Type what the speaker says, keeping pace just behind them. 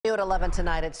New at 11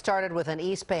 tonight. It started with an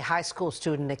East Bay High School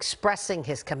student expressing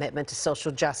his commitment to social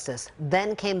justice.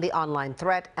 Then came the online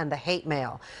threat and the hate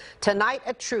mail. Tonight,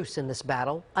 a truce in this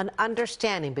battle, an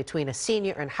understanding between a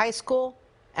senior in high school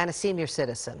and a senior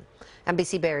citizen.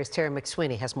 NBC Barry's Terry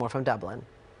McSweeney has more from Dublin.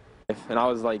 And I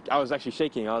was actually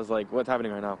shaking. I was like, what's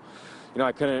happening right now? You know,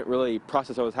 I couldn't really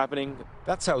process what was happening.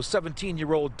 That's how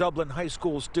 17-year-old Dublin high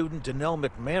school student Danelle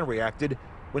McMahon reacted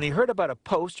when he heard about a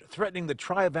post threatening the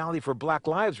Tri-Valley for Black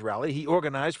Lives rally he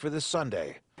organized for this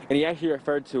Sunday. And he actually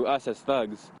referred to us as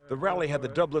thugs. The rally had the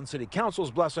Dublin City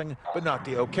Council's blessing, but not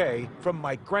the okay from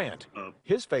Mike Grant.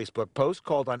 His Facebook post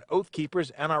called on Oath Keepers,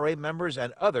 NRA members,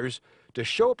 and others to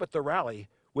show up at the rally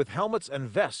with helmets and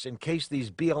vests in case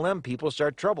these BLM people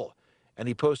start trouble. And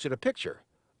he posted a picture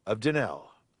of Danelle.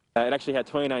 It actually had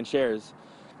 29 shares.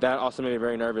 That also made me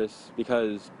very nervous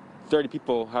because 30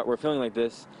 people were feeling like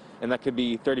this, and that could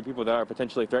be 30 people that are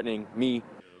potentially threatening me.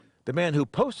 The man who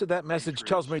posted that message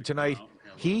tells me tonight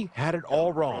he had it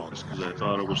all wrong. Because I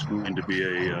thought it was going to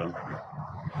be a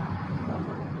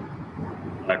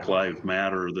Black Lives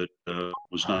Matter that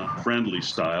was not friendly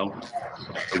style.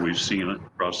 We've seen it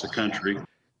across the country.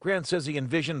 Grant says he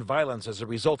envisioned violence as a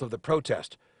result of the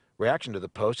protest. Reaction to the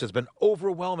post has been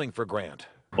overwhelming for Grant.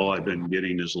 All I've been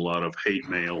getting is a lot of hate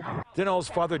mail. Danelle's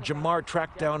father, Jamar,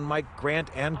 tracked down Mike Grant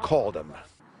and called him.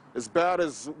 As bad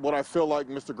as what I feel like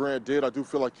Mr. Grant did, I do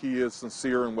feel like he is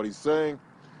sincere in what he's saying.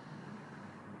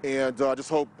 And I just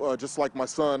hope, just like my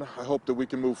son, I hope that we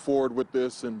can move forward with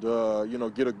this and, you know,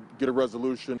 get a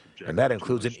resolution. And that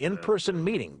includes an in-person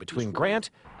meeting between Grant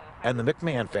and the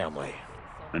McMahon family.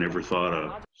 I never thought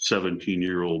a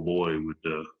 17-year-old boy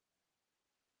would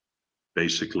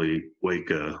basically wake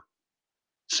a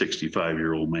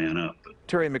 65-year-old man up.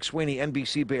 Terry McSweeney,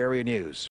 NBC Bay Area News.